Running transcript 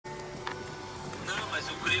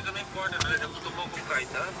Descobri que não importa, né? Já acostumou com o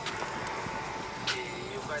Caetano.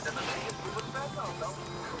 E o Caetano também é curva do Caetano, então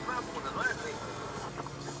não é a bunda, não é, Cleiton?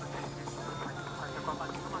 Acho que é com a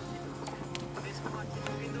Maquina Maquina. Parece que a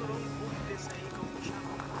Maquina pendurou um bug desse aí que eu me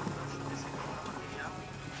chamou. Eu desse aí pra material.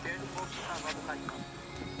 Perde um pouco do cavalo do Caetano.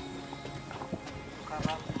 O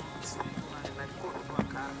cavalo ele cortou a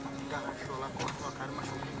cara, engarrachou lá, cortou a cara e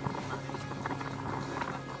machucou o nariz.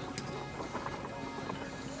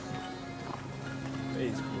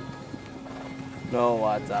 Facebook. No,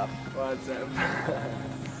 WhatsApp. WhatsApp.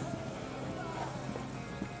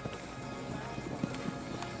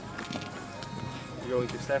 You're going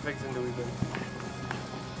to Stafex in the weekend?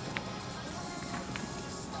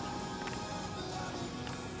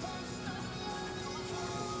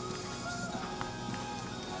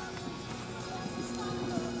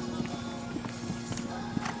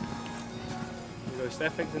 You go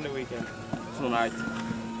Stafex in the weekend? Tonight.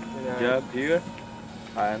 Yeah. Jump here.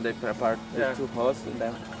 And they prepare the two horses and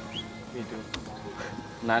then Me too.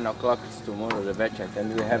 9 o'clock is tomorrow, the vet check.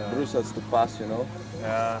 And we have Brussels to pass, you know.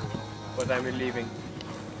 Yeah. What time are you leaving?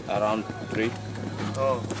 Around 3.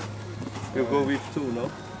 Oh. You go with 2,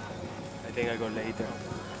 no? I think I go later.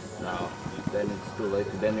 No. Then it's too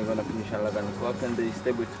late. Then you're gonna finish at 11 o'clock and the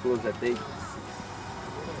stable is closed at 8.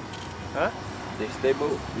 Huh? The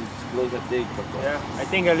stable is closed at 8 o'clock. Yeah. I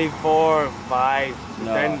think I leave 4, 5.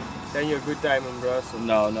 No. Then you're good time in Brussels.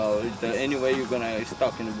 No. Anyway, you're gonna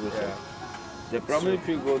stuck in Brussels. Yeah. The problem if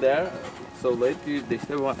you go there so late, the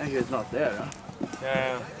stable manager is not there. Huh?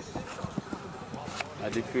 Yeah.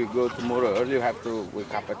 And if you go tomorrow early, you have to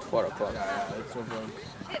wake up at 4 o'clock. Yeah, that's no problem.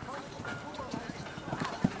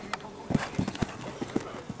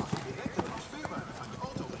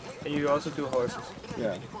 And you also do horses?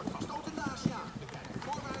 Yeah.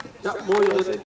 Ja, mooi.